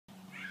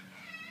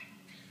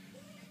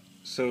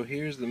So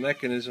here's the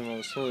mechanism I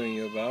was telling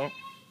you about.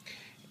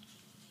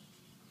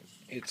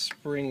 It's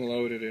spring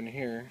loaded in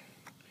here,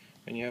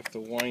 and you have to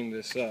wind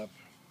this up.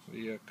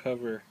 The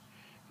cover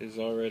is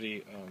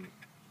already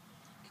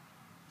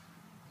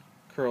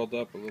curled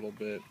up a little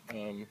bit,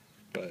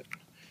 but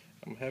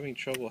I'm having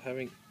trouble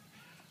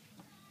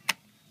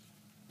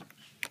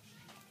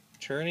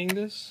turning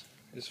this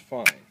is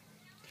fine.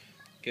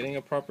 Getting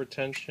a proper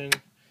tension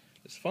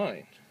is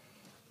fine.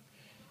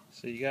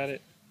 So you got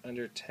it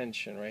under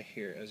tension right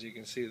here. As you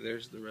can see,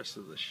 there's the rest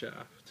of the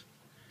shaft.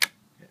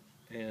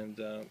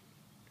 And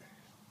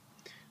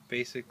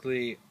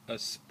basically a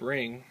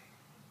spring,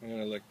 I'm going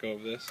to let go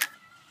of this.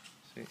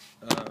 See,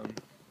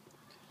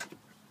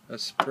 a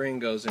spring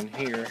goes in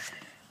here.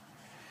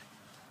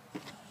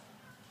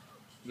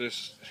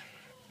 This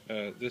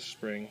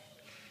spring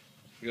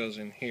goes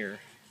in here,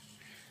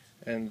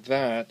 and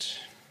that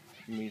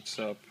meets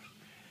up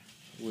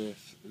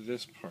with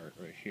this part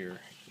right here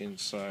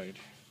inside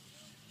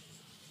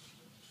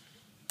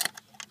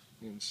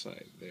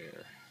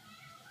there,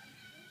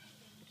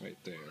 right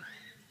there.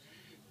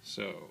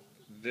 So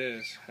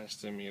this has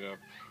to meet up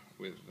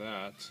with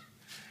that,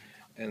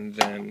 and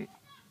then,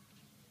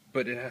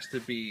 but it has to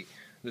be,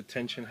 the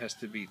tension has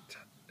to be,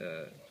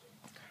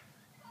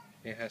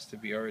 it has to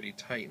be already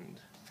tightened.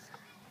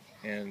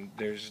 And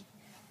this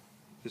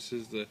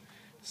is the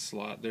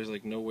slot. There's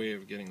like no way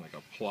of getting like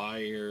a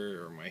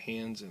plier or my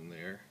hands in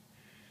there.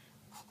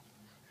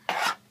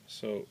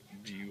 So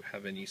do you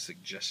have any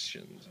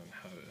suggestions on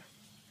how to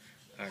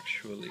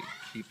actually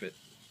keep it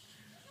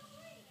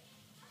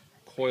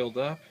coiled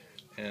up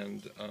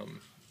and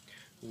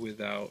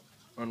without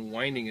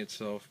unwinding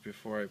itself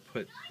before I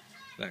put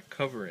that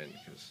cover in?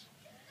 Because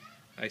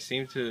I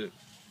seem to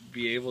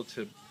be able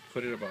to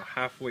put it about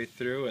halfway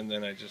through, and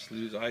then I just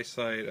lose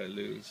eyesight. I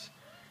lose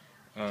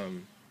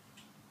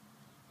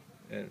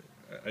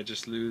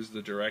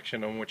the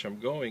direction on which I'm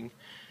going,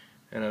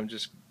 and I'm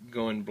just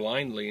going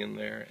blindly in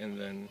there, and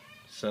then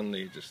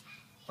suddenly it just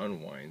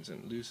unwinds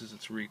and loses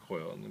its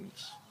recoil, and then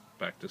it's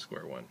back to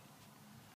square one.